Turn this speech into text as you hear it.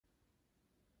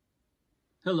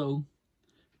Hello,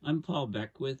 I'm Paul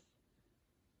Beckwith,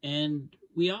 and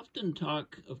we often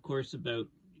talk, of course, about,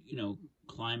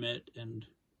 climate and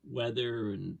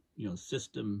weather and,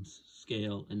 systems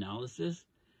scale analysis.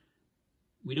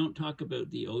 We don't talk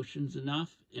about the oceans enough,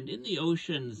 and in the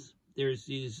oceans, there's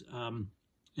these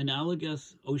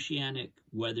analogous oceanic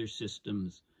weather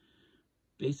systems,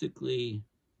 basically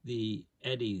the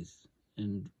eddies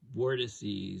and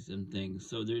vortices and things.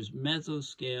 So there's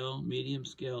mesoscale, medium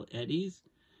scale eddies,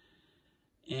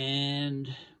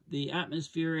 and the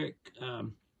atmospheric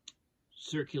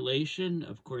circulation,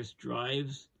 of course,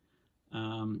 drives,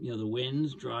 the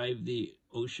winds drive the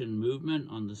ocean movement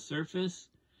on the surface,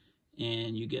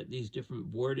 and you get these different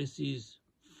vortices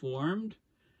formed.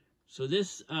 So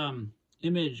this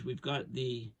image, we've got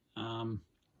the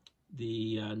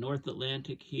North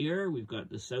Atlantic here, we've got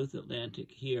the South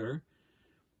Atlantic here.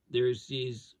 There's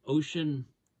these ocean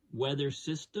weather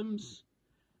systems,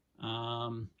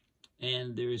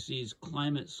 and there's these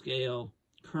climate scale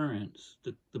currents.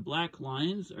 The black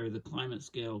lines are the climate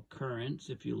scale currents,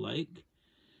 if you like.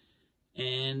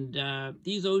 And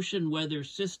these ocean weather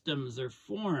systems are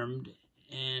formed,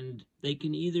 and they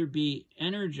can either be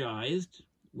energized,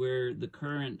 where the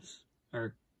currents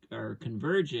are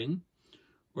converging,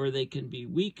 or they can be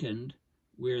weakened,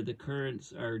 where the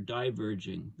currents are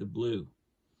diverging, the blue,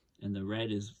 and the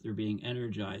red is they're being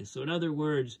energized. So in other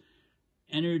words,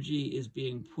 energy is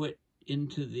being put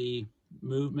into the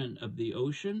movement of the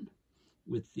ocean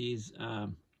with these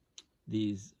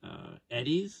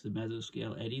eddies. The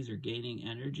mesoscale eddies are gaining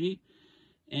energy,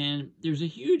 and there's a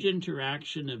huge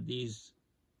interaction of these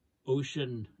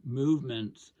ocean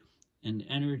movements and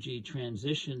energy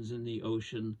transitions in the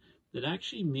ocean that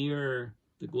actually mirror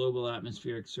the global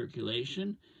atmospheric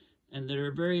circulation, and that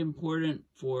are very important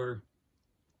for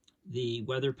the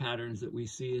weather patterns that we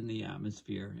see in the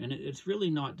atmosphere. And it's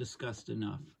really not discussed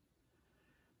enough.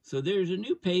 So there's a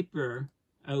new paper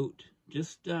out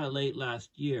just late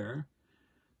last year.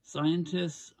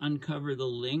 Scientists uncover the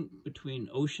link between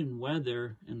ocean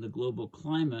weather and the global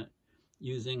climate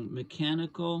using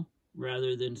mechanical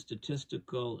rather than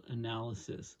statistical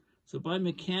analysis. So by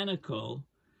mechanical,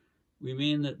 we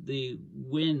mean that the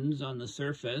winds on the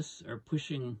surface are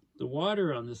pushing the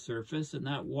water on the surface, and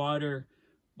that water,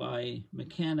 by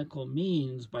mechanical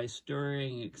means, by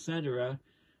stirring, etc.,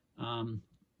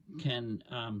 can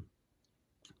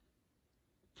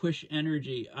push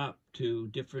energy up to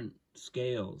different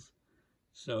scales.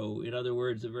 So in other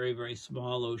words, a very, very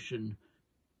small ocean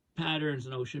patterns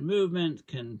and ocean movement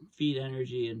can feed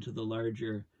energy into the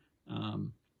larger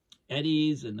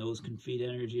eddies, and those can feed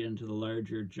energy into the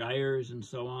larger gyres and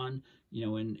so on,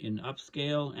 in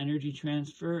upscale energy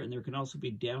transfer. And there can also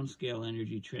be downscale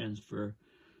energy transfer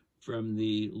from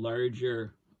the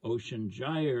larger ocean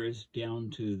gyres down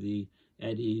to the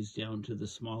eddies, down to the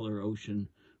smaller ocean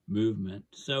movement.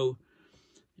 So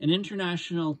an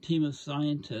international team of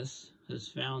scientists has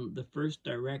found the first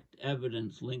direct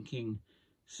evidence linking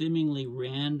seemingly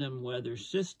random weather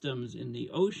systems in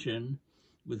the ocean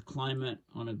with climate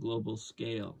on a global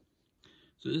scale.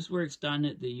 So this work's done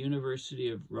at the University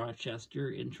of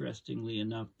Rochester, interestingly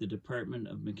enough, the Department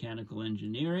of Mechanical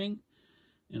Engineering,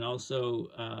 and also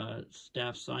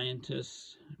staff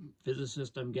scientists,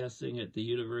 physicists, I'm guessing, at the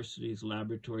university's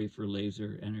Laboratory for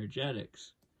Laser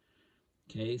Energetics.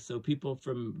 Okay, so people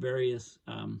from various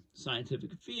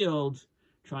scientific fields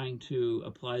trying to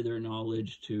apply their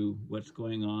knowledge to what's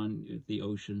going on with the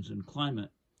oceans and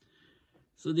climate.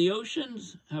 So the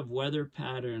oceans have weather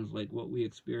patterns like what we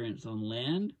experience on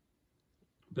land,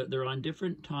 but they're on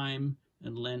different time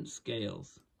and length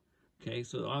scales. Okay,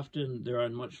 so often they're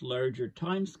on much larger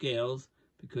time scales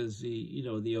because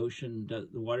the ocean,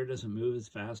 the water doesn't move as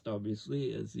fast,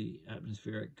 obviously, as the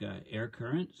atmospheric air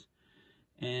currents.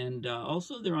 And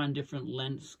also they're on different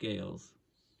length scales.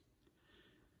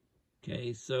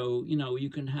 Okay, so, you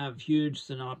can have huge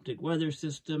synoptic weather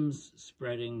systems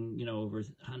spreading, over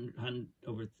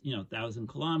 1,000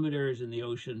 kilometers. In the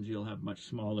oceans, you'll have much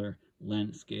smaller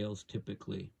length scales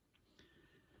typically.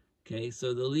 Okay,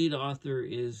 so the lead author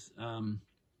is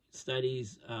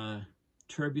studies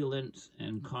turbulence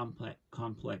and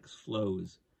complex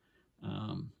flows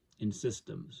in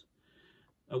systems.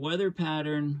 A weather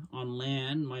pattern on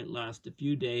land might last a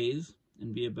few days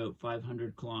and be about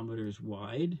 500 kilometers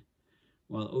wide,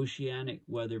 while oceanic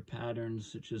weather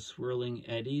patterns such as swirling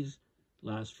eddies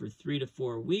last for 3 to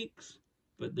 4 weeks,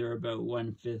 but they're about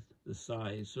 1/5 the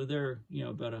size. So they're,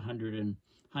 about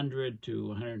 100 to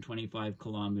 125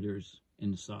 kilometers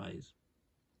in size.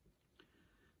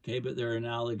 Okay, but they're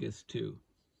analogous to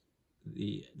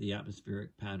the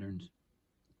atmospheric patterns.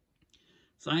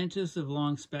 Scientists have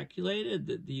long speculated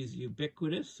that these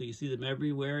ubiquitous, so you see them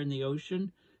everywhere in the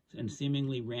ocean, and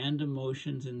seemingly random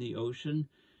motions in the ocean,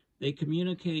 they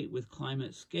communicate with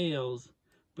climate scales,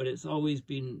 but it's always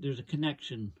been, there's a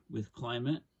connection with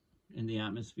climate in the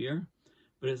atmosphere,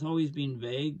 but it's always been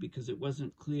vague because it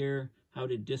wasn't clear how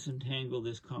to disentangle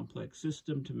this complex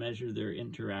system to measure their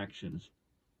interactions.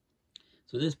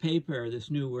 So this paper, this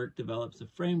new work, develops a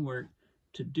framework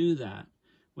to do that.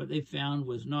 What they found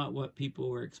was not what people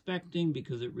were expecting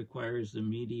because it requires the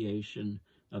mediation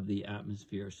of the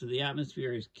atmosphere. So the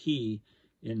atmosphere is key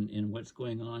in what's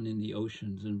going on in the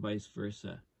oceans and vice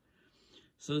versa.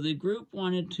 So the group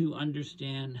wanted to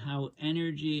understand how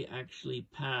energy actually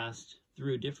passed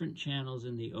through different channels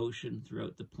in the ocean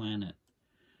throughout the planet.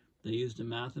 They used a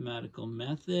mathematical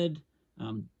method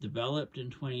developed in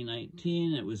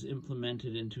 2019. It was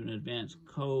implemented into an advanced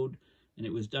code, and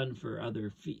it was done for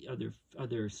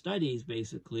other studies,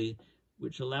 basically,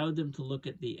 which allowed them to look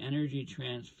at the energy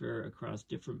transfer across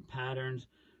different patterns,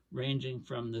 ranging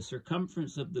from the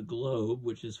circumference of the globe,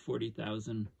 which is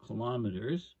 40,000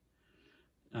 kilometers,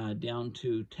 down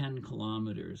to 10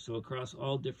 kilometers, so across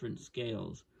all different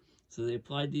scales. So they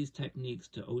applied these techniques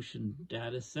to ocean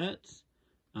data sets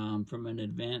from an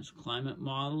advanced climate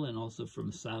model and also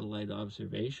from satellite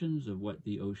observations of what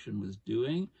the ocean was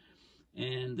doing.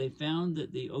 And they found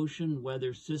that the ocean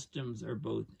weather systems are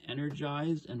both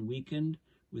energized and weakened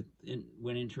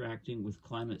when interacting with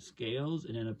climate scales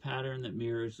and in a pattern that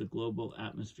mirrors the global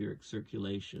atmospheric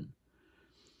circulation.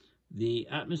 The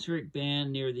atmospheric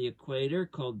band near the equator,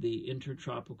 called the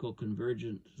Intertropical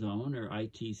Convergence Zone, or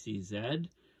ITCZ,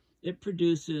 it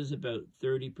produces about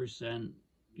 30%,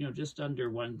 just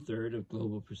under 1/3 of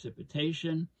global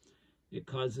precipitation. It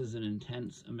causes an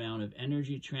intense amount of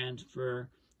energy transfer,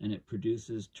 and it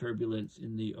produces turbulence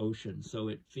in the ocean. So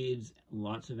it feeds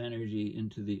lots of energy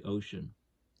into the ocean.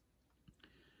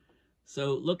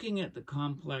 So looking at the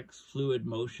complex fluid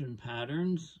motion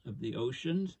patterns of the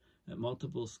oceans at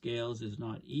multiple scales is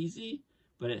not easy,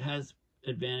 but it has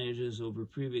advantages over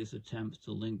previous attempts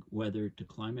to link weather to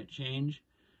climate change.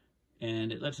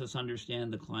 And it lets us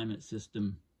understand the climate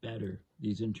system better,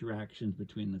 these interactions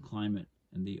between the climate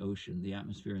and the ocean, the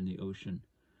atmosphere and the ocean.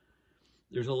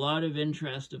 There's a lot of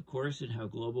interest, of course, in how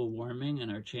global warming and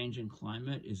our changing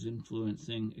climate is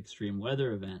influencing extreme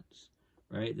weather events,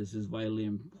 right? This is vitally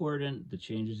important, the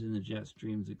changes in the jet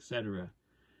streams, etc.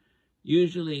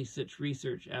 Usually, such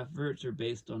research efforts are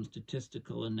based on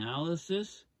statistical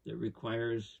analysis that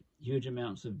requires huge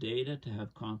amounts of data to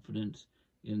have confidence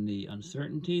in the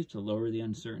uncertainties, to lower the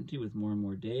uncertainty with more and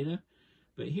more data.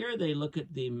 But here they look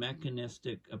at the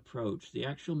mechanistic approach, the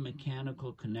actual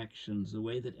mechanical connections, the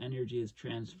way that energy is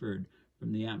transferred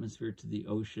from the atmosphere to the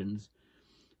oceans.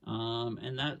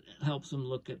 And that helps them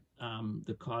look at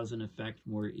the cause and effect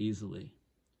more easily.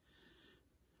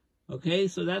 Okay,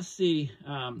 so that's the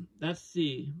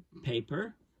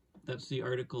paper. That's the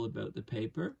article about the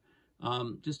paper.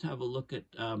 Just have a look at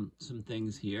some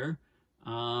things here.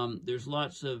 There's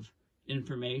lots of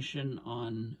information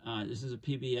on, this is a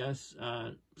PBS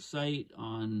site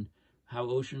on how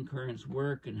ocean currents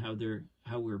work and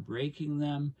how we're breaking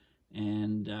them.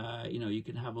 And, you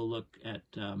can have a look at,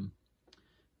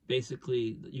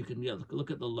 basically, you can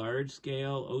look at the large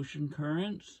scale ocean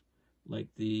currents, like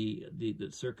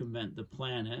that circumvent the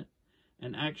planet.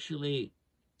 And actually,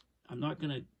 I'm not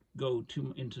going to go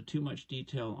into too much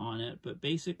detail on it, but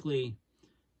basically,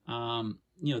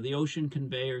 the ocean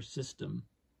conveyor system,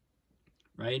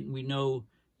 right? We know,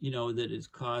 that it's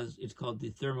called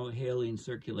the thermohaline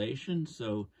circulation.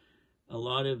 So a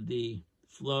lot of the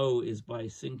flow is by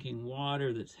sinking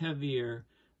water that's heavier.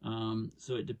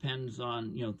 So it depends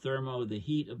on, thermo, the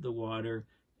heat of the water,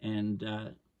 and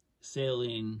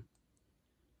saline,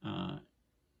 the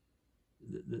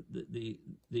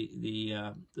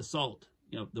salt,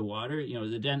 the water,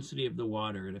 the density of the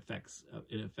water. It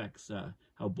affects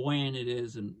how buoyant it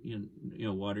is, and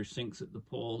water sinks at the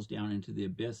poles down into the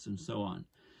abyss and so on.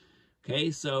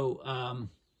 Okay, so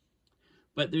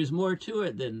but there's more to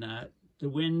it than that. The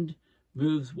wind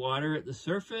moves water at the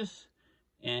surface,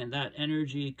 and that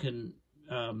energy can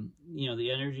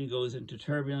the energy goes into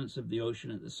turbulence of the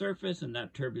ocean at the surface, and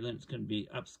that turbulence can be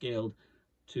upscaled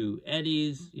to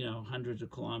eddies, hundreds of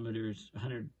kilometers,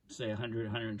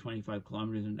 125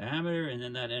 kilometers in diameter, and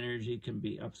then that energy can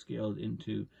be upscaled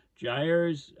into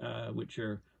gyres, which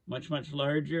are much, much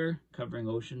larger, covering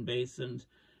ocean basins,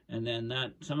 and then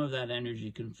some of that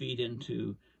energy can feed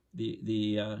into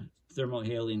the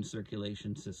thermohaline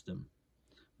circulation system.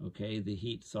 Okay, the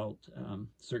heat salt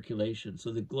circulation,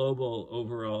 so the global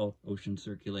overall ocean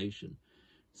circulation.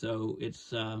 So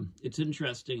it's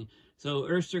interesting. So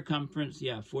Earth's circumference,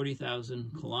 yeah,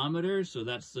 40,000 kilometers. So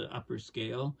that's the upper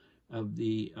scale of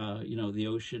the the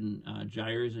ocean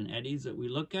gyres and eddies that we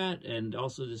look at. And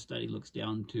also this study looks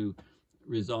down to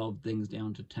resolve things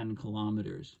down to 10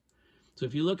 kilometers. So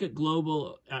if you look at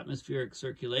global atmospheric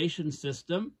circulation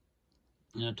system,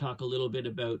 I'm going to talk a little bit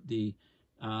about the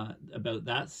about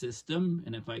that system.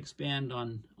 And if I expand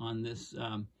on this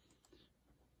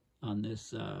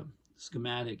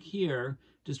schematic here,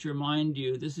 just to remind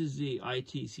you, this is the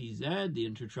ITCZ, the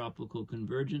Intertropical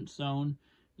Convergence Zone.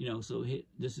 So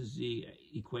this is the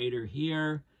equator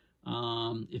here.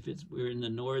 If we're in the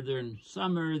northern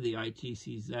summer, the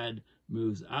ITCZ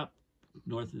moves up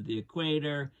north of the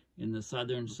equator. In the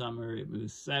southern summer, it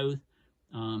moves south.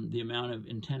 The amount of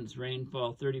intense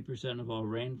rainfall, 30% of all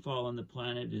rainfall on the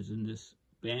planet is in this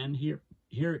band here,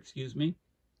 excuse me.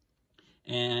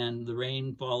 And the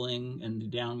rain falling and the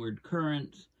downward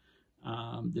currents,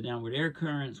 the downward air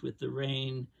currents with the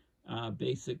rain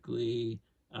basically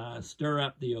stir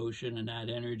up the ocean and add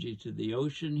energy to the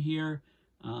ocean here.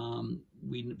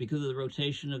 Because of the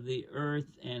rotation of the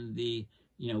Earth and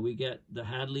we get the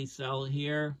Hadley cell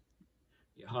here.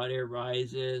 Hot air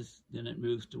rises, then it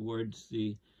moves towards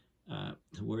the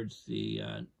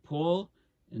pole,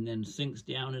 and then sinks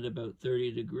down at about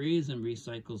 30 degrees and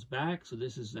recycles back. So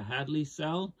this is the Hadley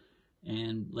cell,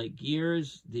 and like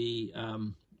gears, the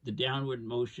downward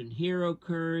motion here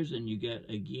occurs, and you get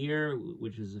a gear,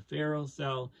 which is a ferrule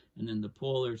cell, and then the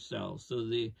polar cell. So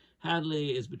the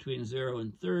Hadley is between 0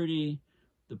 and 30.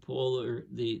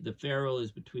 The ferrule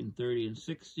is between 30 and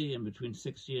 60, and between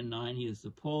 60 and 90 is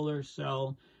the polar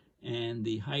cell. And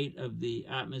the height of the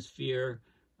atmosphere,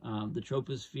 the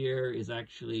troposphere, is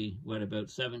actually, about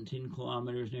 17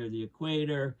 kilometers near the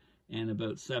equator, and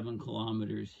about 7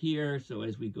 kilometers here. So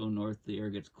as we go north, the air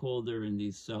gets colder, and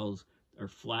these cells are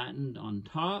flattened on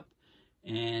top.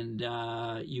 And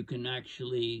you can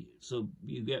actually, so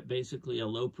you get basically a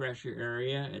low pressure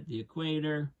area at the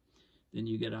equator. Then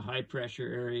you get a high pressure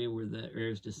area where the air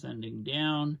is descending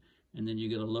down, and then you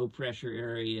get a low pressure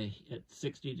area at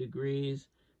 60 degrees,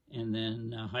 and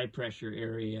then a high pressure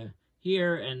area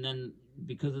here. And then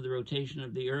because of the rotation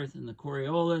of the Earth and the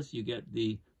Coriolis, you get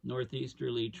the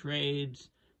northeasterly trades,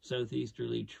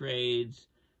 southeasterly trades,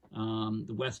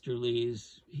 the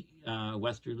westerlies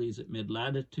at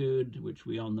mid-latitude, which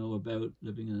we all know about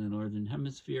living in the northern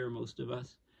hemisphere, most of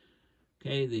us.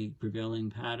 Okay, the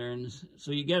prevailing patterns. So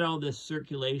you get all this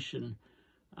circulation,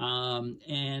 and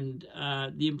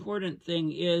the important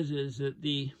thing is that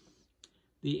the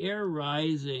air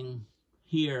rising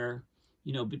here,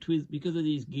 because of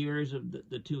these gears of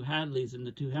the two Hadleys in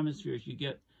the two hemispheres, you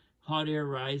get hot air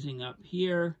rising up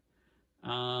here,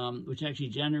 which actually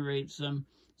generates some.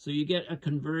 So you get a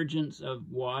convergence of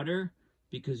water,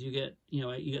 because you get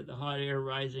the hot air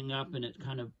rising up, and it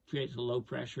kind of creates a low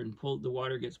pressure, and the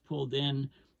water gets pulled in,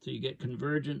 so you get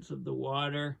convergence of the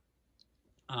water.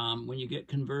 When you get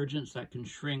convergence, that can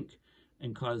shrink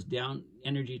and cause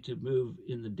energy to move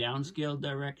in the downscale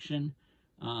direction.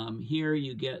 Here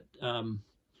you get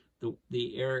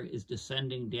the air is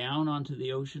descending down onto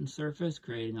the ocean surface,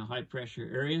 creating a high pressure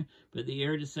area, but the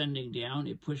air descending down,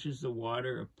 it pushes the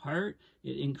water apart,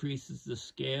 it increases the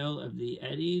scale of the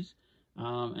eddies,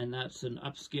 and that's an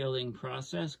upscaling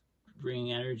process,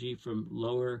 bringing energy from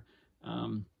lower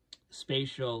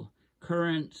spatial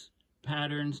current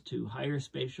patterns to higher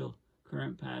spatial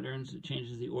current patterns. It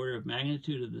changes the order of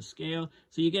magnitude of the scale.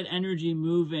 So you get energy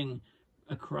moving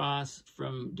across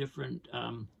from different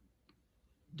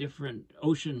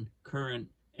ocean current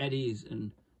eddies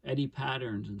and eddy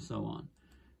patterns and so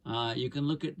on. You can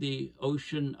look at the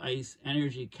ocean ice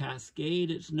energy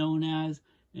cascade, it's known as,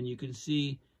 and you can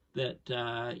see that,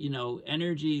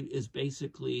 energy is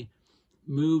basically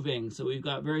moving. So we've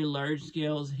got very large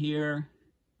scales here,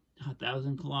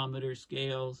 1,000-kilometer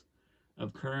scales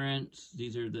of currents.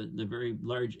 These are the very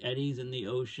large eddies in the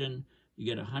ocean.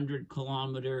 You get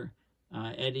 100-kilometer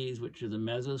eddies, which are the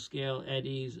mesoscale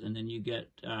eddies, and then you get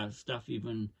stuff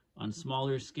even on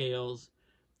smaller scales.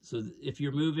 So if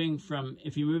you're moving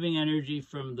energy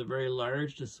from the very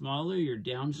large to smaller, you're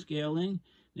downscaling.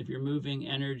 If you're moving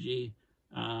energy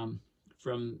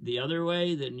from the other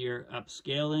way, then you're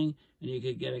upscaling, and you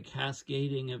could get a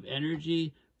cascading of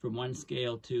energy from one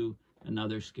scale to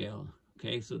another scale.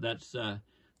 Okay, so that's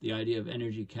the idea of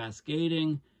energy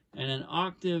cascading. And an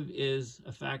octave is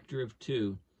a factor of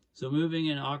 2. So moving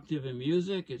an octave in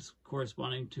music, it's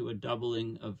corresponding to a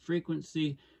doubling of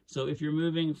frequency. So if you're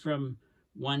moving from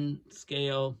one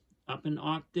scale up an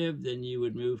octave, then you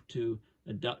would move to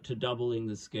doubling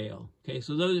the scale. Okay,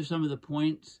 so those are some of the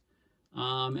points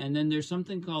And then there's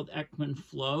something called Ekman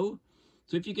flow.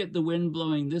 So if you get the wind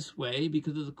blowing this way,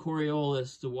 because of the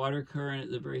Coriolis, the water current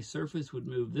at the very surface would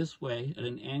move this way at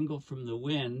an angle from the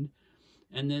wind.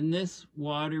 And then this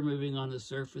water moving on the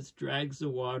surface drags the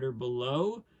water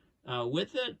below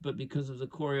with it, but because of the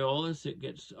Coriolis, it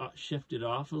gets shifted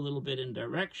off a little bit in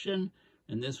direction,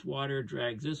 and this water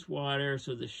drags this water,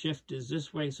 so the shift is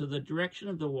this way. So the direction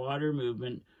of the water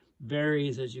movement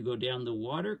varies as you go down the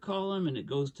water column, and it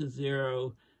goes to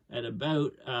zero at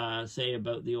about, say,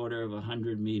 about the order of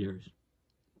 100 meters.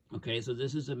 Okay, so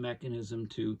this is a mechanism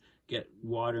to get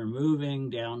water moving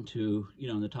down to,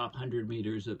 the top 100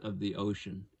 meters of the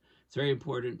ocean. It's very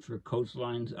important for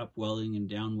coastlines, upwelling and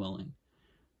downwelling.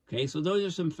 Okay, so those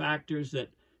are some factors that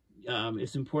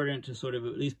it's important to sort of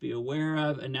at least be aware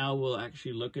of. And now we'll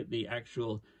actually look at the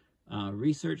actual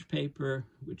research paper,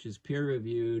 which is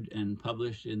peer-reviewed and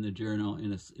published in the journal,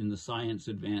 in the Science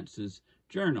Advances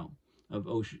Journal of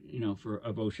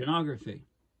Oceanography.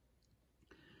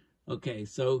 Okay,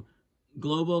 so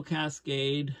global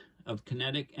cascade of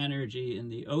kinetic energy in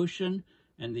the ocean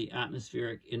and the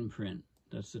atmospheric imprint.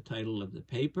 That's the title of the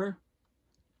paper.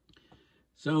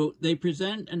 So they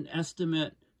present an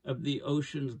estimate of the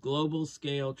ocean's global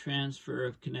scale transfer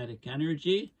of kinetic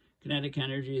energy. Kinetic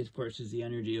energy, of course, is the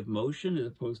energy of motion as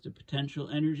opposed to potential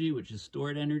energy, which is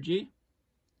stored energy.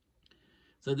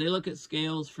 So they look at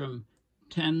scales from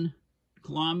 10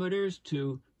 kilometers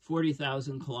to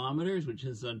 40,000 kilometers, which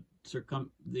is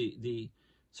the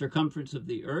circumference of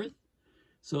the Earth.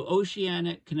 So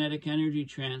oceanic kinetic energy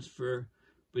transfer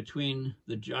between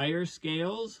the Gyres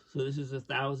scales, so this is a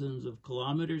thousands of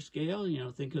kilometer scale.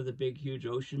 Think of the big, huge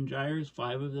ocean gyres,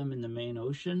 5 of them in the main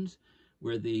oceans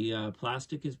where the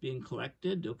plastic is being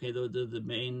collected. Okay, those are the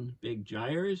main big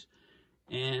gyres.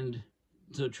 And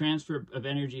so transfer of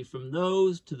energy from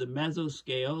those to the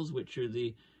mesoscales, which are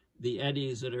the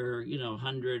eddies that are,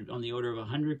 100, on the order of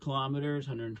 100 kilometers,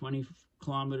 120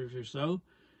 kilometers or so.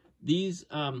 These,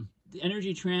 the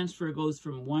energy transfer goes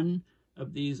from one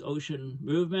of these ocean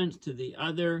movements to the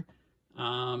other,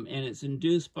 and it's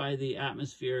induced by the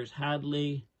atmosphere's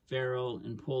Hadley, Ferrel,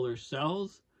 and polar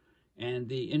cells. And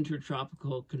the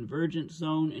intertropical convergence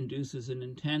zone induces an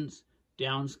intense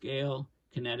downscale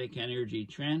kinetic energy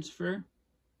transfer.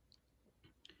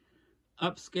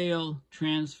 Upscale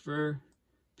transfer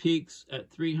peaks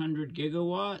at 300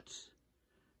 gigawatts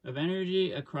of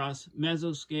energy across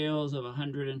mesoscales of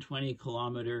 120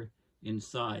 kilometer in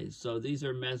size. So these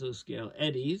are mesoscale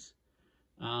eddies.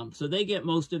 So they get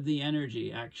most of the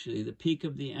energy, actually. The peak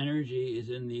of the energy is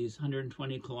in these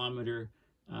 120 kilometer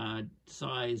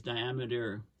size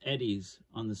diameter eddies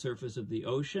on the surface of the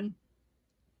ocean.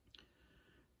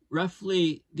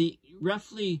 Roughly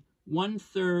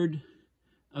 1/3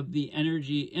 of the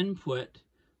energy input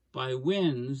by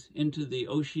winds into the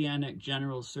oceanic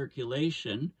general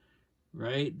circulation,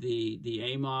 right? The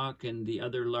AMOC and the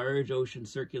other large ocean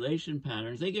circulation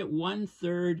patterns, they get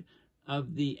 1/3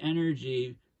 of the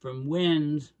energy from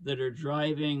winds that are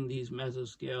driving these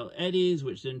mesoscale eddies,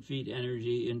 which then feed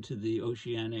energy into the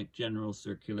oceanic general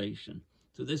circulation.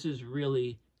 So this is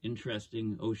really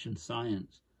interesting ocean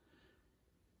science.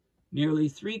 Nearly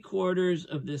 3/4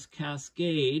 of this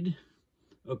cascade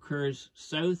occurs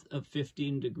south of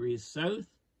 15 degrees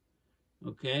south,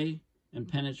 okay, and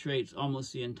penetrates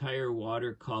almost the entire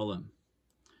water column.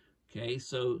 Okay,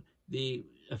 so the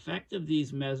effect of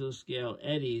these mesoscale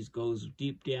eddies goes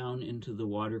deep down into the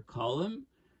water column.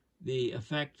 The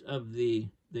effect of the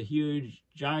huge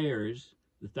gyres,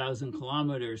 the 1,000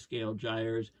 kilometer scale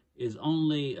gyres, is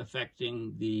only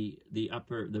affecting the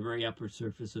very upper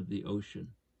surface of the ocean.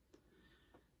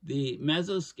 The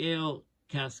mesoscale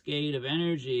cascade of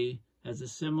energy has a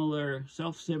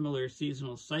self-similar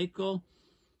seasonal cycle.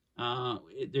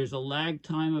 There's a lag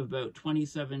time of about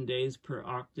 27 days per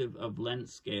octave of length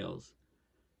scales.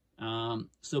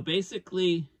 So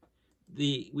basically,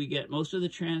 we get most of the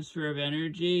transfer of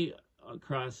energy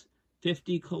across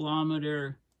 50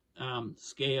 kilometer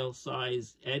scale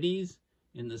size eddies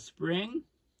in the spring.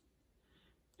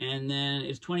 And then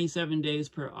it's 27 days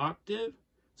per octave.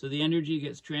 So the energy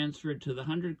gets transferred to the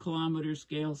 100 kilometer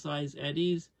scale size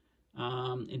eddies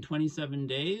in 27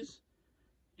 days.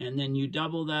 And then you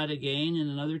double that again in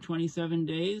another 27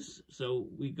 days. So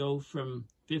we go from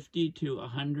 50 to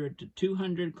 100 to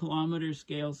 200 kilometer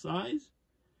scale size.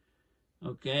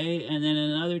 Okay, and then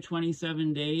in another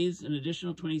 27 days, an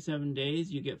additional 27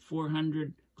 days, you get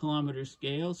 400 kilometer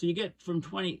scale. So you get from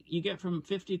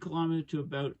 50 kilometers to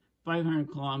about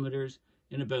 500 kilometers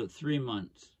in about 3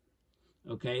 months.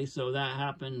 Okay, so that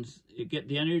happens,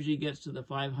 the energy gets to the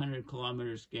 500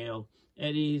 kilometer scale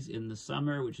eddies in the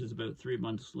summer, which is about 3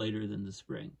 months later than the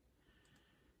spring.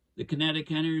 The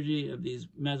kinetic energy of these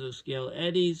mesoscale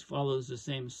eddies follows the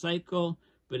same cycle,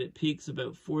 but it peaks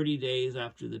about 40 days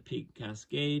after the peak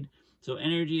cascade. So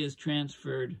energy is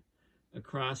transferred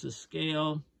across a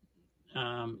scale,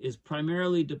 is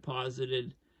primarily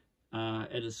deposited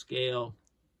at a scale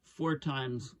 4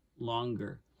 times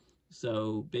longer.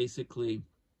 So basically,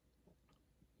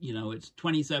 you know, it's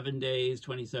 27 days,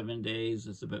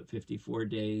 that's about 54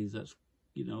 days. That's,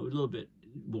 you know, a little bit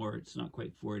more, it's not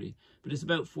quite 40, but it's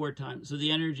about 4 times. So the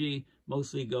energy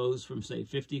mostly goes from, say,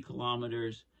 50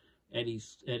 kilometers eddy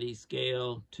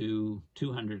scale to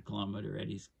 200 kilometer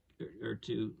eddies, or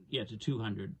to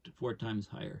 200, 4 times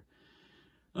higher.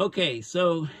 Okay,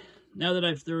 so now that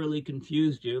I've thoroughly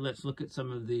confused you, let's look at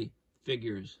some of the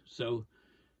figures. So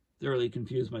thoroughly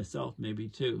confused myself maybe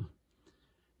too.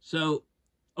 So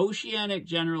oceanic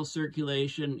general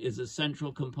circulation is a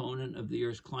central component of the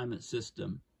Earth's climate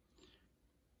system.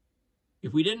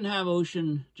 If we didn't have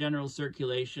ocean general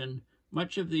circulation,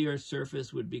 much of the Earth's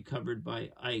surface would be covered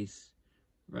by ice,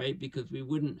 right? Because we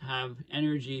wouldn't have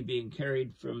energy being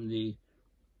carried from the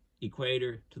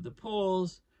equator to the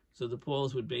poles, so the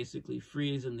poles would basically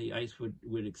freeze and the ice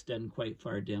would extend quite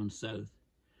far down south.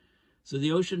 So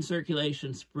the ocean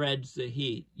circulation spreads the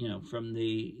heat, you know, from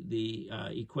the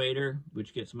equator,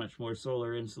 which gets much more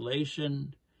solar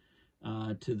insolation,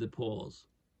 to the poles.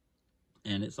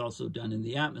 And it's also done in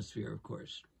the atmosphere, of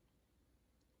course.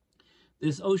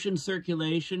 This ocean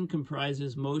circulation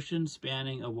comprises motion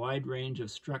spanning a wide range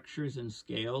of structures and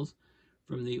scales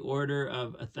from the order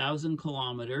of 1,000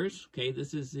 kilometers. Okay,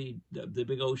 this is the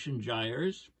big ocean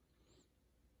gyres.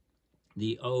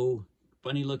 The O,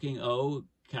 funny looking O,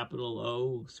 capital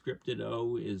O, scripted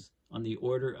O, is on the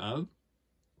order of,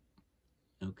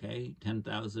 okay,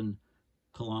 10,000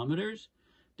 kilometers,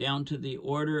 down to the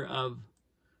order of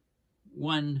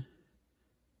 1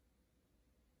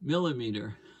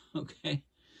 millimeter, okay?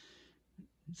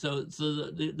 So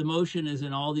the motion is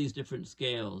in all these different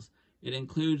scales. It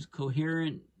includes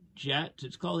coherent jets,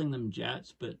 it's calling them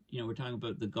jets, but, you know, we're talking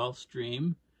about the Gulf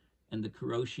Stream and the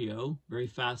Kuroshio, very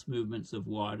fast movements of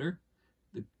water.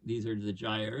 These are the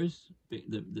gyres,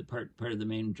 the part of the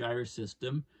main gyre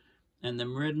system, and the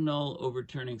meridional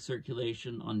overturning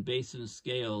circulation on basin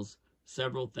scales,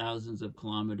 several thousands of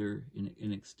kilometers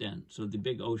in extent. So the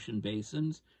big ocean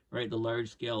basins, right, the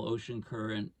large-scale ocean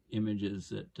current images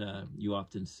that you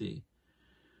often see.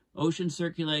 Ocean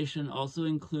circulation also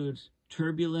includes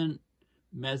turbulent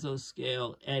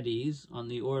mesoscale eddies on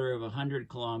the order of 100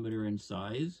 kilometers in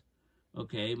size.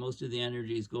 Okay, most of the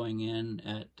energy is going in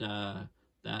at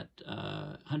that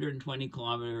 120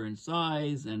 kilometer in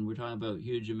size, and we're talking about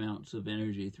huge amounts of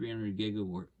energy, 300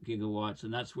 gigawatts,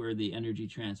 and that's where the energy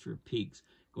transfer peaks,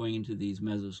 going into these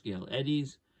mesoscale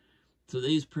eddies. So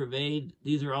these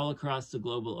are all across the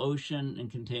global ocean and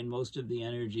contain most of the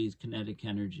energy's kinetic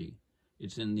energy.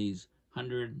 It's in these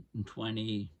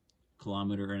 120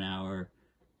 kilometer an hour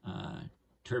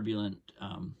turbulent,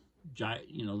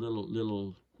 you know,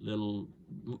 little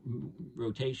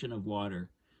rotation of water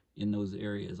in those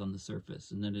areas on the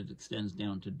surface, and then it extends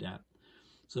down to depth.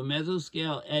 So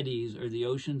mesoscale eddies are the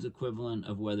ocean's equivalent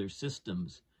of weather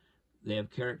systems. They have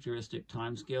characteristic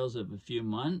timescales of a few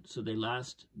months, so their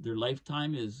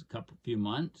lifetime is a few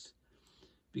months.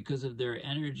 Because of their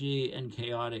energy and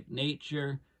chaotic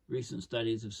nature, recent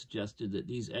studies have suggested that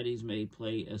these eddies may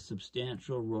play a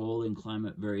substantial role in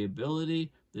climate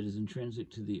variability that is intrinsic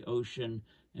to the ocean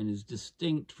and is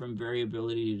distinct from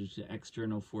variability due to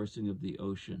external forcing of the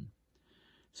ocean.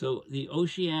 So the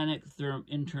oceanic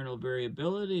internal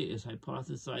variability is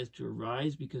hypothesized to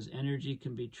arise because energy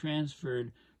can be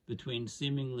transferred between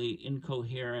seemingly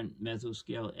incoherent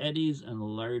mesoscale eddies and a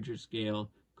larger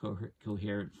scale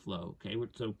coherent flow. Okay,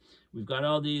 so we've got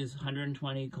all these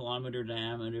 120 kilometer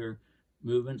diameter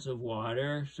movements of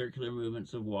water, circular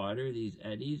movements of water, these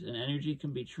eddies, and energy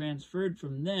can be transferred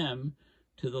from them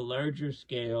to the larger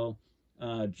scale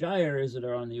gyres that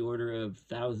are on the order of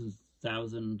thousands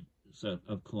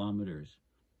of kilometers.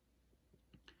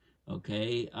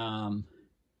 Okay,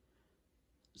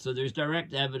 so there's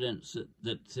direct evidence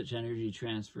that such energy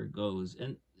transfer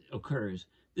occurs.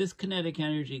 This kinetic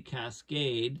energy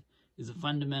cascade is a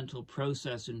fundamental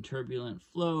process in turbulent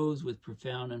flows with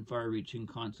profound and far-reaching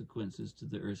consequences to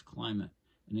the Earth's climate,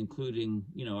 and including,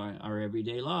 you know, our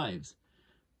everyday lives.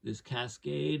 This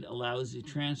cascade allows the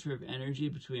transfer of energy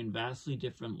between vastly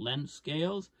different length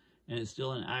scales and is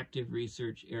still an active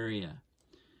research area.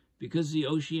 Because the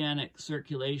oceanic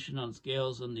circulation on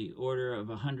scales on the order of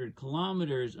 100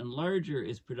 kilometers and larger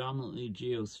is predominantly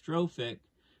geostrophic,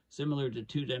 similar to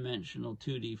two-dimensional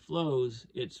 2D flows,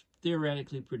 it's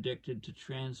theoretically predicted to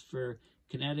transfer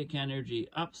kinetic energy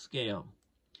upscale.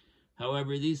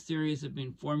 However, these theories have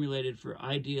been formulated for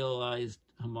idealized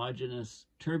homogeneous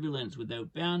turbulence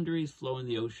without boundaries. Flow in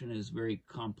the ocean is very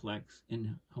complex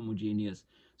and homogeneous.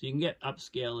 So you can get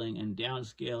upscaling and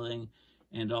downscaling,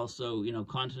 and also,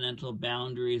 continental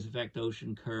boundaries affect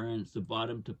ocean currents, the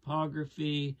bottom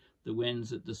topography, the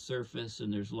winds at the surface,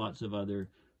 and there's lots of other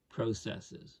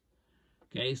processes.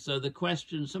 Okay, so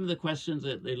some of the questions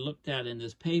that they looked at in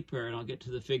this paper, and I'll get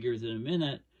to the figures in a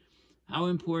minute. How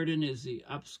important is the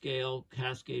upscale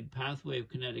cascade pathway of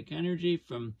kinetic energy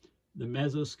from the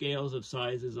mesoscales of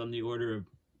sizes on the order of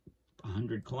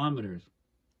 100 kilometers?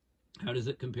 How does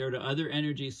it compare to other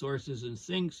energy sources and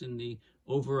sinks in the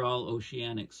overall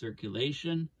oceanic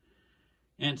circulation?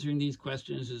 Answering these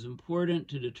questions is important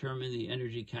to determine the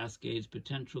energy cascade's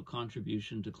potential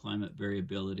contribution to climate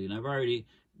variability. And I've already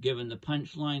given the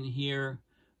punchline here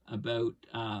about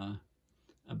a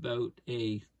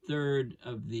third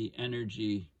of the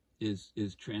energy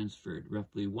is transferred.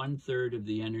 Roughly 1/3 of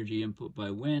the energy input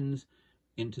by winds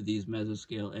into these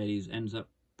mesoscale eddies ends up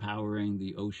powering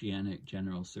the oceanic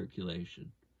general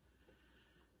circulation.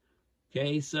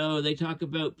 Okay, so they talk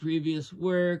about previous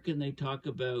work, and they talk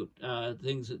about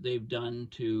things that they've done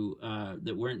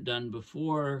that weren't done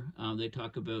before. They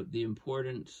talk about the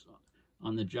importance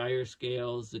on the Gyres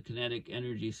scales. The kinetic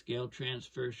energy scale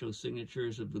transfer shows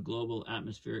signatures of the global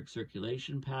atmospheric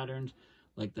circulation patterns,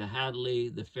 like the Hadley,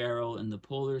 the Ferrel, and the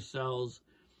polar cells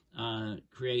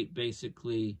create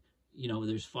basically,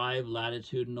 there's 5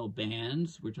 latitudinal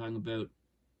bands. We're talking about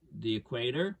the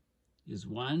equator is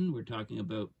 1. We're talking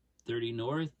about 30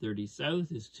 north, 30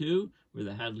 south is 2, where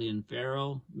the Hadley and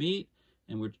Ferrel meet,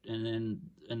 and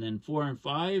then 4 and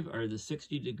 5 are the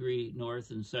 60-degree north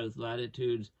and south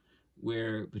latitudes,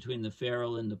 where between the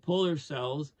Ferrel and the polar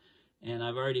cells. And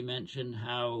I've already mentioned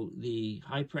how the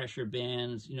high pressure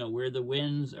bands, where the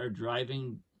winds are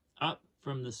driving up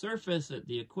from the surface at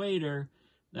the equator,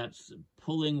 that's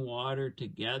pulling water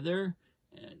together,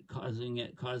 causing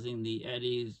the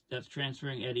eddies. That's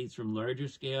transferring eddies from larger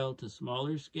scale to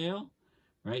smaller scale,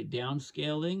 right?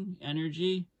 Downscaling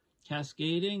energy,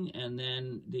 cascading, and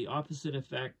then the opposite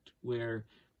effect where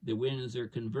the winds are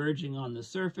converging on the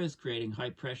surface, creating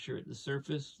high pressure at the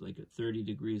surface, like at 30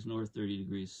 degrees north, 30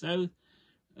 degrees south.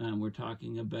 We're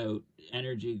talking about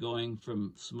energy going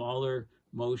from smaller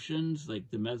motions, like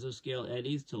the mesoscale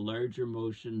eddies, to larger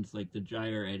motions, like the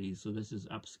gyre eddies. So this is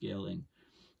upscaling.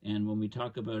 And when we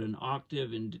talk about an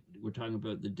octave, and we're talking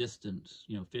about the distance,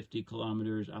 50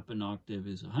 kilometers up an octave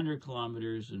is 100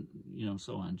 kilometers, and,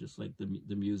 so on, just like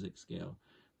the music scale,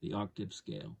 the octave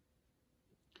scale.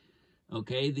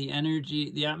 Okay, the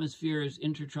atmosphere's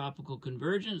intertropical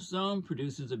convergence zone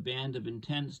produces a band of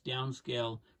intense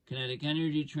downscale kinetic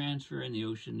energy transfer in the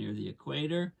ocean near the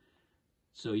equator.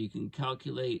 So you can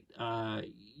calculate,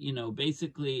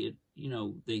 basically,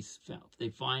 they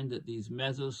find that these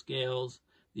mesoscales,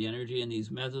 the energy in these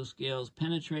mesoscales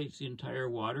penetrates the entire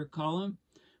water column,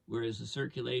 whereas the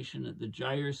circulation at the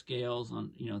gyre scales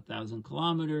on, 1,000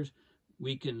 kilometers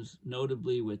weakens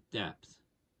notably with depth.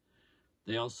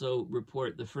 They also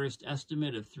report the first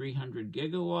estimate of 300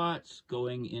 gigawatts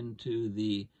going into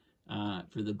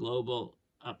for the global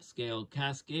upscale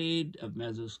cascade of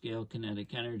mesoscale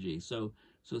kinetic energy. So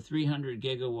 300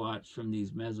 gigawatts from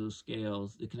these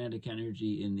mesoscales, the kinetic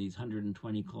energy in these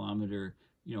 120 kilometer,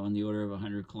 on the order of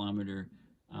 100 kilometer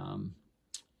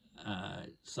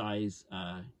size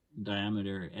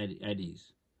diameter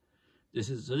eddies. This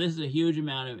is a huge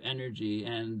amount of energy,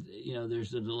 and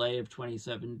there's a delay of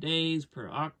 27 days per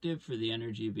octave for the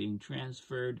energy being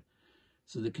transferred.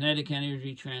 So the kinetic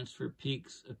energy transfer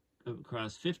peaks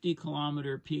across 50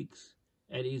 kilometer peaks,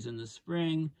 eddies in the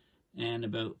spring, and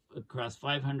about across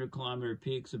 500 kilometer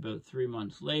peaks about 3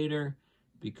 months later,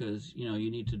 because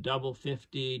you need to double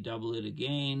 50, double it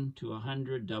again to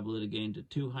 100, double it again to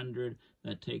 200.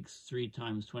 That takes 3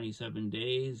 times 27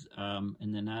 days,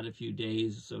 and then add a few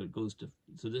days, so it goes to,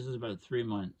 so this is about 3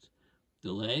 months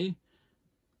delay.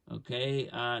 Okay,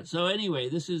 so anyway,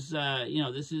 this is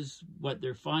this is what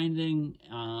they're finding,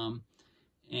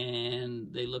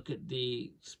 and they look at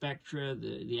the spectra,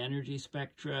 the energy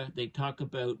spectra. They talk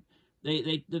about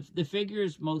the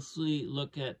figures mostly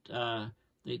look at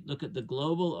the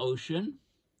global ocean.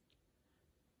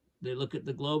 They look at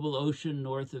the global ocean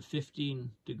north of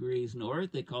 15 degrees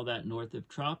north. They call that north of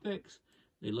tropics.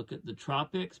 They look at the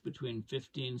tropics between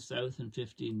 15 south and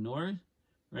 15 north,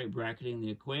 right, bracketing the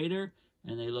equator.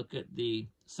 and they look at the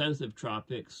south of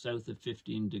tropics, south of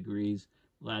 15 degrees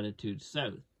latitude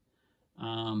south.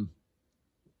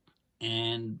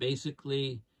 And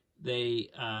basically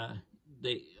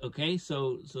okay,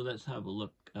 so let's have a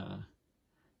look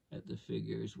at the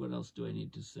figures. What else do I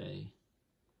need to say?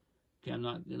 Okay, I'm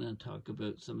not going to talk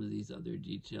about some of these other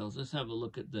details. Let's have a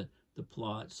look at the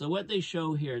plot. So what they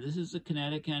show here, this is the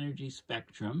kinetic energy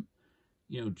spectrum.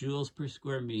 You know, joules per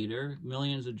square meter,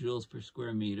 millions of joules per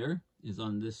square meter is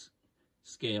on this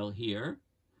scale here.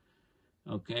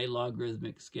 Okay,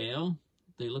 logarithmic scale.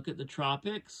 They look at the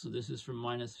tropics. So this is from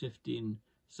minus 15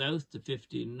 south to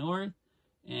 15 north.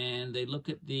 And they look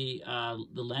at the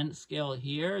length scale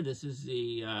here. This is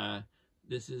the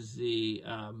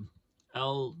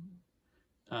L.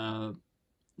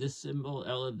 This symbol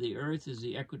L of the Earth is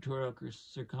the equatorial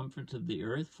circumference of the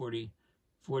Earth,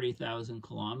 40,000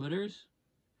 kilometers.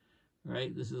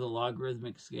 Right. This is a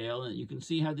logarithmic scale, and you can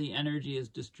see how the energy is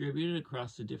distributed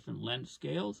across the different length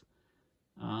scales.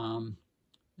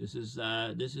 This is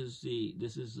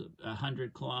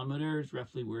 100 kilometers,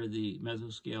 roughly where the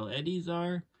mesoscale eddies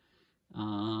are.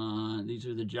 These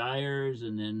are the gyres,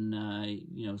 and then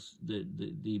you know,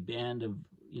 the band of,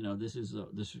 you know, this is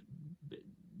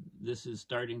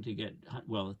starting to get,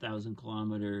 well, 1,000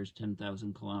 kilometers,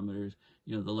 10,000 kilometers.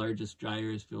 You know, the largest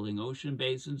gyres filling ocean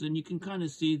basins, and you can kind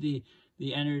of see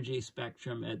the energy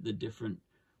spectrum at the different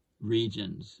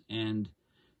regions, and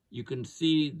you can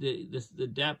see the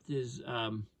depth is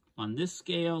on this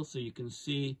scale, so you can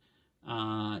see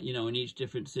you know, in each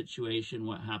different situation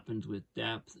what happens with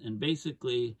depth. And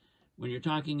basically, when you're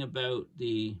talking about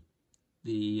the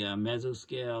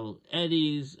mesoscale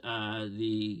eddies,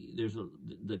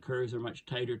 the curves are much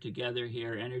tighter together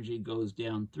here. Energy goes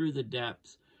down through the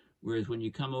depths, whereas when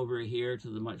you come over here to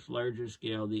the much larger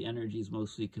scale, the energy is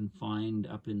mostly confined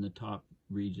up in the top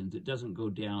regions. It doesn't go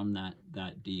down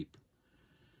that deep.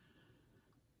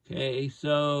 Okay,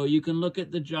 so you can look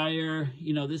at the gyre.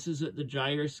 You know, this is at the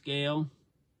gyre scale,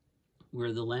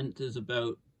 where the length is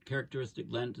about, characteristic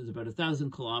length is about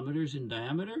 1,000 kilometers in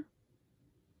diameter.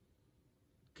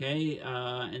 Okay,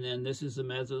 and then this is the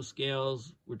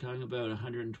mesoscales. We're talking about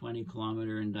 120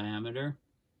 kilometer in diameter.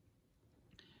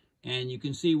 And you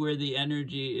can see where the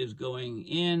energy is going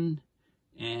in,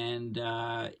 and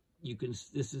you can,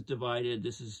 this is divided,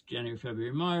 this is January,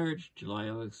 February, March, July,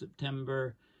 August,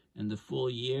 September, and the full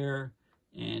year.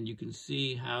 And you can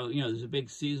see how, you know, there's a big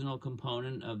seasonal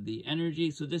component of the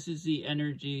energy. So this is the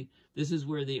energy, this is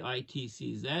where the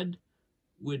ITCZ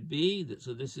would be.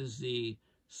 So this is the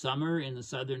summer in the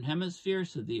southern hemisphere.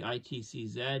 So the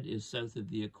ITCZ is south of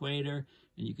the equator,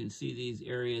 and you can see these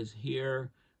areas here.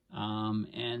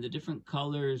 And the different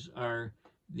colors are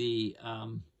this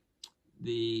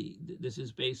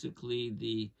is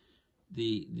basically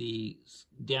the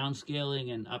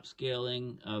downscaling and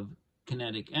upscaling of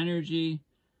kinetic energy.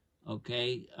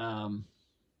 Okay,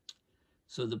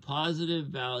 so the positive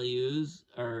values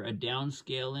are a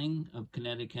downscaling of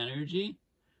kinetic energy.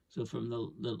 So from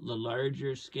the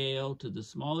larger scale to the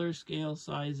smaller scale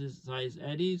size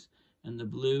eddies, and the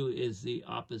blue is the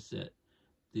opposite.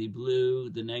 The blue,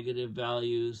 the negative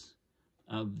values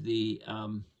of this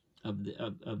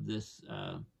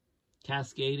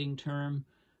cascading term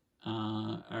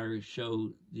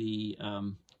show the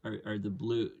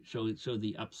blue, show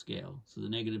the upscale. So the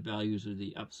negative values are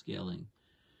the upscaling.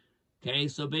 Okay,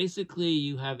 so basically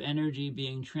you have energy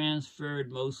being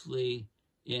transferred mostly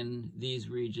in these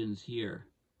regions here.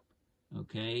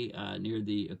 Okay, near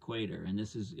the equator, and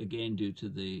this is again due to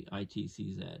the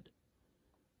ITCZ.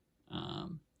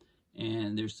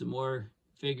 And there's some more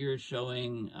figures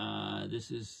showing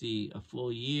this is a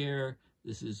full year.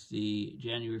 This is the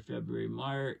January, February,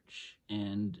 March,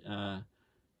 and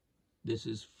this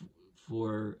is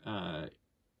for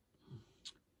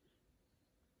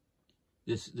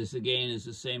this again is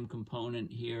the same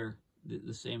component here,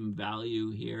 the same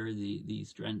value here, the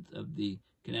strength of the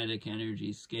kinetic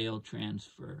energy scale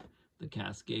transfer, the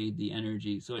cascade, the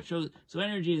energy. So it shows, so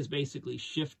energy is basically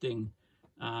shifting,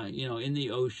 you know, in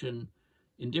the ocean,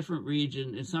 in different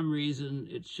regions. In some reason,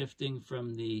 it's shifting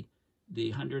from the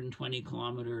 120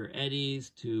 kilometer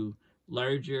eddies to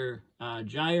larger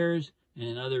gyres, and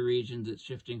in other regions, it's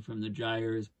shifting from the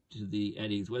gyres to the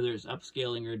eddies, whether it's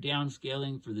upscaling or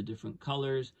downscaling for the different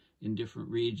colors in different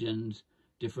regions,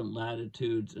 different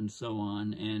latitudes, and so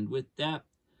on. And with depth,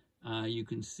 you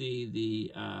can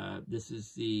see this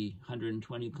is the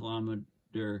 120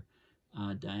 kilometer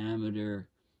diameter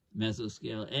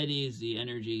mesoscale eddies. The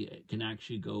energy can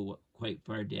actually go quite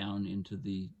far down into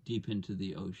deep into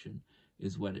the ocean,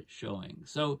 is what it's showing.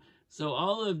 So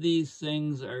all of these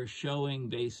things are showing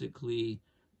basically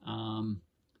how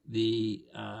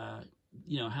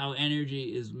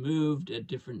energy is moved at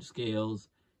different scales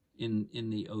in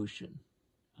the ocean,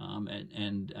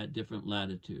 and at different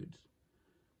latitudes.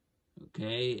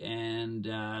 Okay, and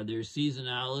there's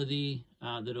seasonality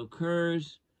that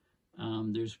occurs.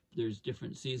 There's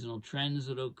different seasonal trends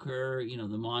that occur.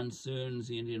 The monsoons,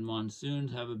 the Indian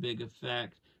monsoons have a big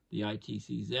effect. The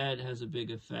ITCZ has a big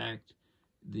effect.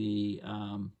 The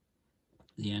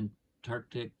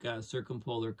Antarctic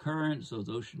circumpolar currents, those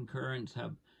ocean currents,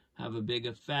 have a big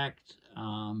effect,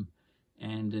 and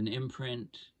an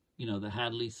imprint. The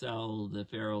Hadley cell, the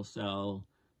Ferrel cell,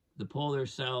 the polar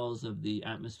cells of the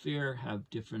atmosphere have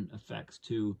different effects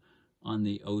too on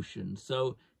the ocean.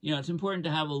 So, it's important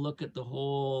to have a look at the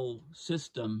whole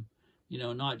system,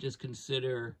 not just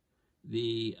consider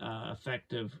the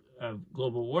effect of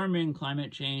global warming,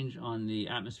 climate change on the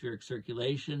atmospheric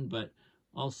circulation, but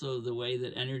also the way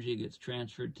that energy gets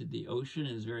transferred to the ocean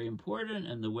is very important,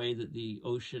 and the way that the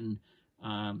ocean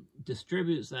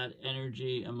distributes that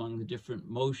energy among the different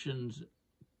motions,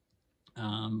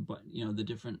 but the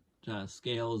different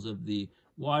scales of the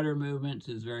water movements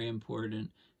is very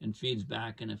important, and feeds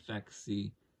back and affects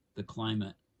the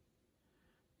climate.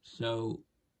 So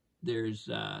there's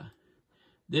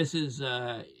this is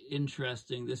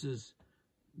interesting. This is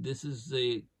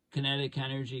the kinetic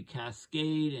energy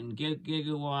cascade in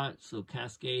gigawatts. So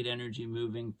cascade energy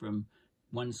moving from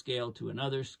one scale to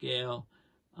another scale,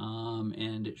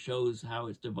 and it shows how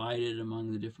it's divided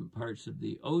among the different parts of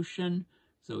the ocean.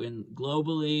 So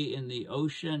globally in the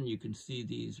ocean, you can see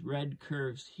these red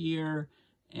curves here,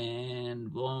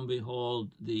 and lo and behold,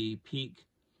 the peak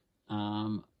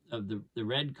of the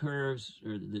red curves,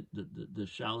 or the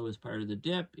shallowest part of the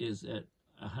dip, is at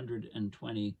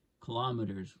 120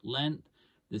 kilometers length.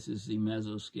 This is the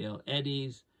mesoscale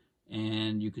eddies,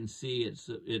 and you can see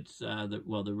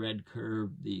the red curve,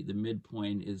 the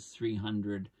midpoint is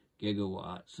 300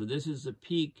 gigawatts. So this is the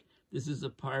peak. This is the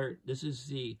part. This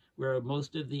is where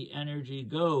most of the energy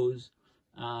goes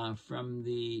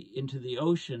into the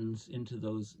oceans, into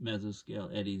those mesoscale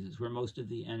eddies. It's where most of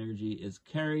the energy is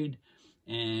carried,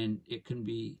 and it can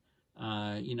be,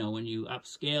 when you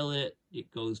upscale it, it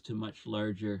goes to much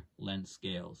larger length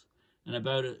scales. And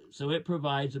so it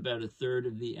provides about a third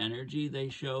of the energy they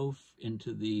show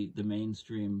into the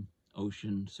mainstream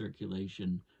ocean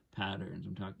circulation patterns.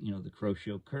 I'm talking, the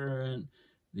Kuroshio Current,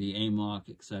 the AMOC,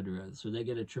 etc. So they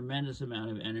get a tremendous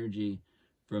amount of energy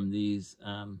from these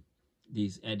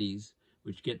eddies,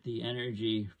 which get the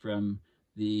energy from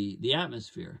the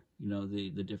atmosphere,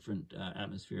 the different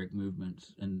atmospheric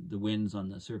movements and the winds on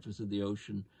the surface of the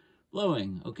ocean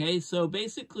blowing. Okay, so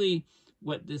basically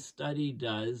what this study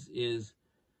does is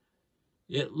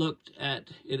it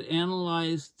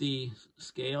analyzed the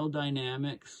scale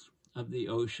dynamics of the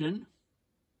ocean,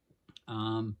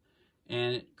 and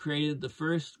it created the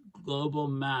first global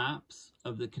maps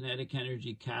of the kinetic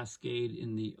energy cascade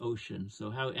in the ocean. So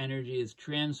how energy is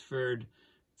transferred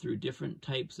through different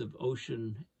types of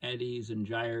ocean eddies and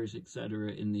gyres,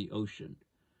 etc., in the ocean.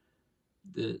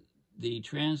 The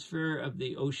transfer of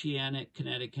the oceanic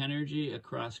kinetic energy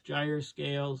across gyre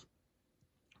scales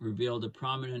revealed a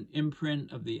prominent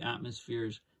imprint of the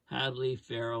atmosphere's Hadley,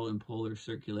 Ferrel, and polar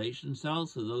circulation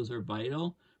cells. So those are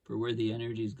vital for where the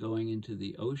energy is going into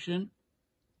the ocean.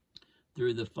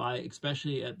 Through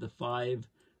especially at the 5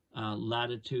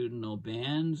 latitudinal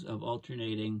bands of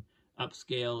alternating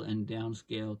upscale and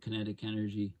downscale kinetic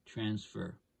energy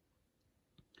transfer.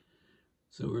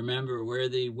 So remember, where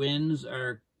the winds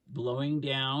are blowing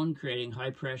down, creating high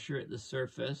pressure at the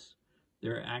surface,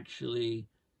 they're actually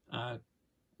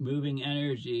moving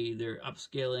energy, they're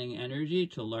upscaling energy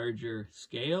to larger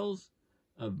scales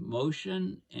of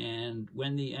motion. And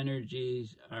when the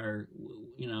energies are,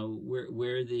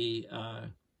 where the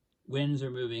winds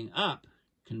are moving up,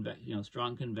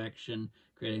 strong convection,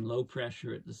 creating low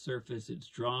pressure at the surface, it's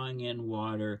drawing in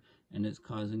water, and it's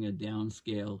causing a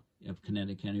downscale of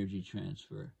kinetic energy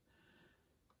transfer.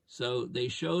 So they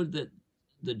showed that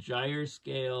the gyre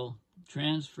scale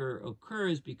transfer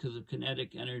occurs because of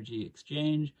kinetic energy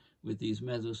exchange with these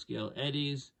mesoscale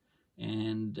eddies,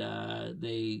 and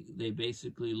they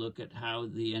basically look at how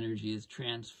the energy is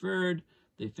transferred.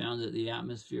 They found that the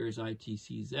atmosphere's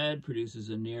ITCZ produces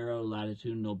a narrow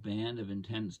latitudinal band of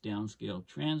intense downscale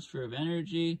transfer of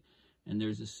energy, and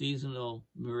there's a seasonal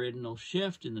meridional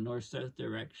shift in the north-south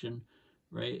direction,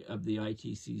 right, of the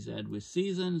ITCZ with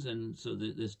seasons. And so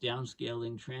this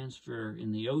downscaling transfer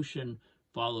in the ocean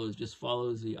just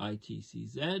follows the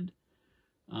ITCZ.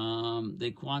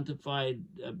 They quantified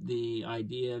the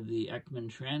idea of the Ekman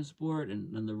transport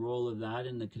and the role of that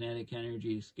in the kinetic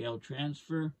energy scale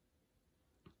transfer.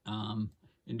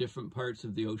 in different parts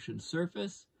of the ocean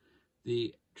surface.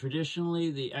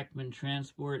 Traditionally, the Ekman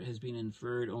transport has been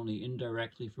inferred only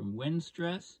indirectly from wind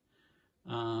stress,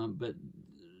 but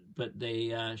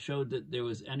they showed that there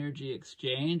was energy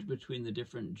exchange between the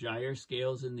different gyre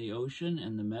scales in the ocean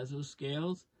and the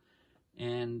mesoscales,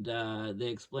 and they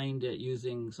explained it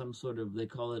using some sort of, they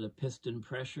call it a piston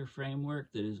pressure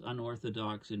framework that is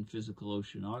unorthodox in physical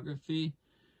oceanography.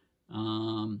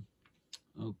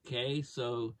 Okay,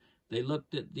 so they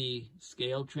looked at the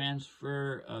scale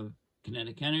transfer of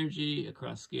kinetic energy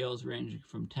across scales ranging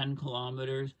from 10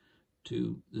 kilometers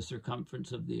to the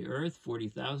circumference of the Earth,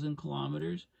 40,000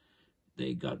 kilometers.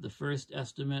 They got the first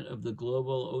estimate of the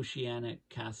global oceanic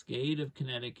cascade of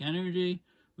kinetic energy,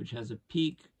 which has a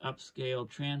peak upscale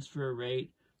transfer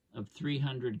rate of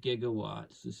 300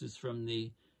 gigawatts. This is from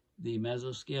the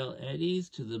mesoscale eddies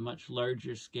to the much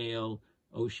larger scale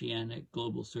oceanic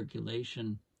global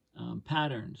circulation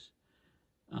patterns.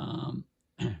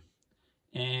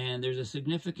 And there's a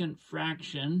significant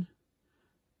fraction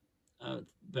of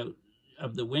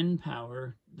the wind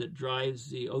power that drives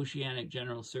the oceanic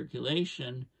general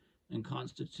circulation and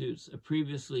constitutes a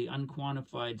previously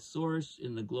unquantified source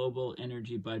in the global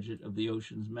energy budget of the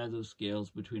ocean's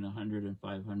mesoscales between 100 and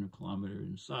 500 kilometers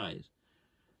in size.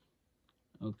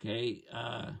 Okay,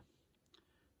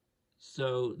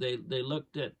 so they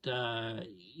looked at,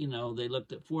 they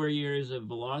looked at 4 years of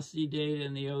velocity data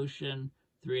in the ocean,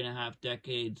 3.5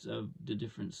 decades of the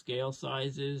different scale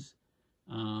sizes,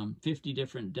 50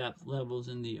 different depth levels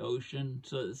in the ocean.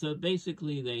 So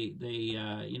basically they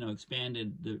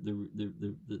expanded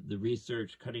the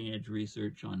research, cutting edge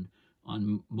research on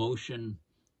motion,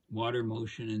 water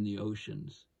motion in the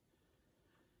oceans.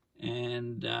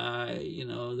 And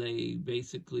they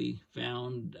basically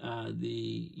found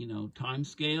the time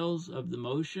scales of the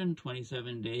motion,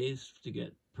 27 days to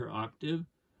get per octave,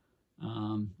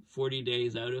 40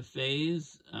 days out of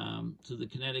phase. So the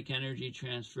kinetic energy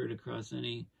transferred across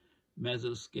any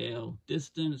mesoscale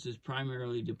distance is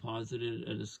primarily deposited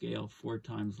at a scale 4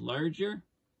 times larger.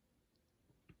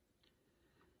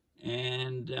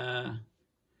 And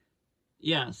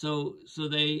so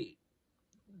they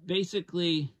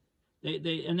basically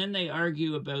and then they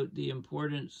argue about the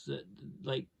importance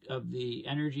of the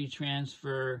energy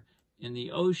transfer in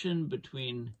the ocean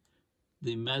between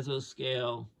the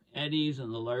mesoscale eddies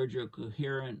and the larger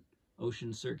coherent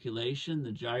ocean circulation,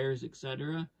 the gyres,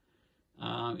 etc.,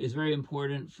 is very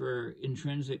important for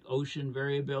intrinsic ocean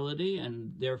variability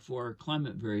and therefore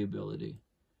climate variability.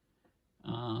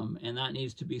 And that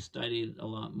needs to be studied a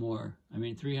lot more. I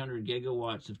mean, 300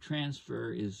 gigawatts of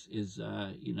transfer is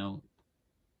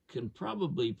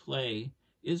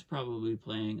probably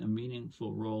playing a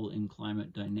meaningful role in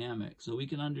climate dynamics. So we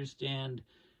can understand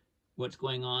what's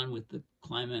going on with the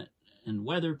climate and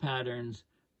weather patterns,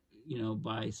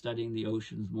 by studying the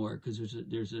oceans more, because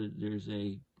there's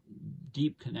a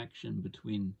deep connection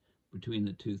between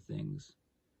the two things.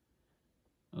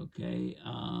 Okay,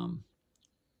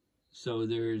 so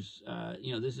there's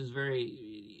this is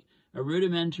a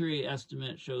rudimentary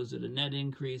estimate shows that a net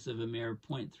increase of a mere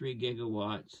 0.3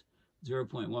 gigawatts,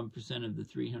 0.1% of the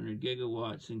 300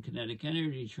 gigawatts in kinetic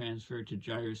energy transfer to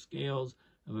gyre scales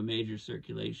of a major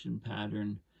circulation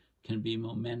pattern can be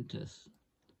momentous.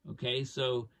 Okay,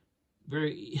 so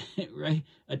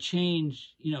a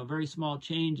change, very small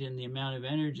change in the amount of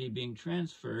energy being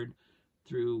transferred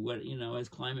through what, as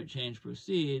climate change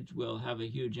proceeds, will have a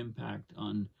huge impact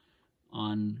on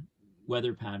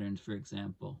weather patterns, for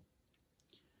example.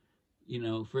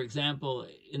 For example,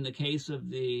 in the case of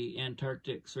the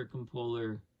Antarctic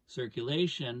circumpolar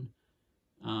circulation,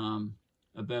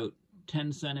 about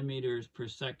 10 centimeters per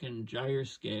second gyre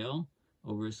scale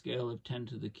over a scale of 10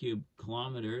 to the cube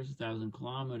kilometers, 1,000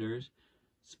 kilometers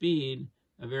speed,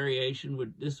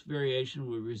 this variation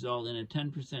would result in a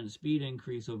 10% speed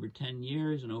increase over 10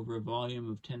 years and over a volume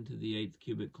of 10 to the 8th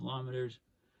cubic kilometers.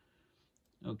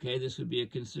 Okay, this would be a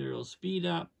considerable speed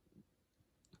up,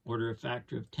 order a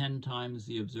factor of 10 times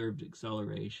the observed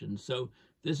acceleration. So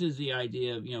this is the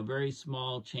idea of, very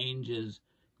small changes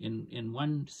in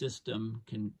one system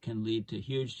can lead to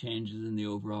huge changes in the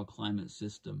overall climate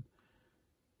system.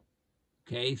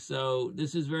 Okay, so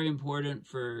this is very important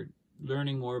for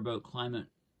learning more about climate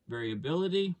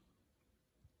variability.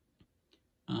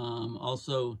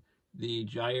 Also, the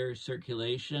gyre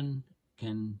circulation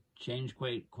can change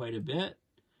quite a bit.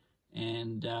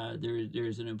 And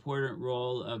there's an important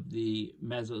role of the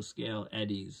mesoscale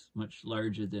eddies, much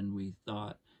larger than we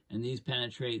thought. And these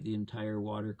penetrate the entire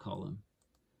water column.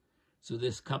 So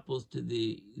this couples to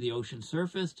the ocean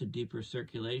surface, to deeper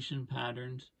circulation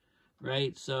patterns,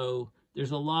 right? So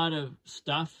There's a lot of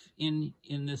stuff in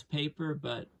this paper,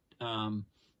 but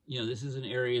this is an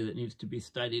area that needs to be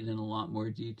studied in a lot more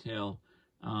detail,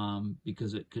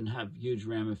 because it can have huge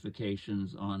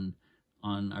ramifications on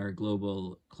our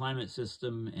global climate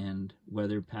system and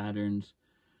weather patterns.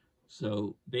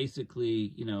 So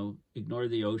basically, ignore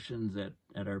the oceans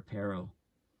at our peril.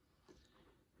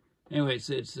 Anyways,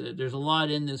 there's a lot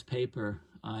in this paper.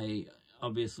 I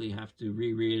obviously have to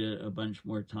reread it a bunch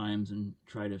more times and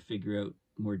try to figure out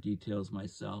more details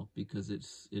myself, because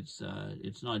it's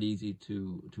not easy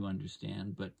to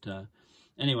understand. But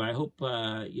anyway, I hope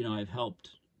I've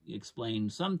helped explain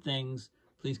some things.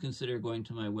 Please consider going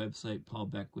to my website,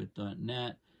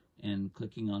 paulbeckwith.net, and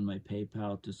clicking on my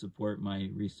PayPal to support my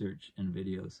research and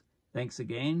videos. Thanks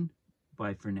again.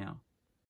 Bye for now.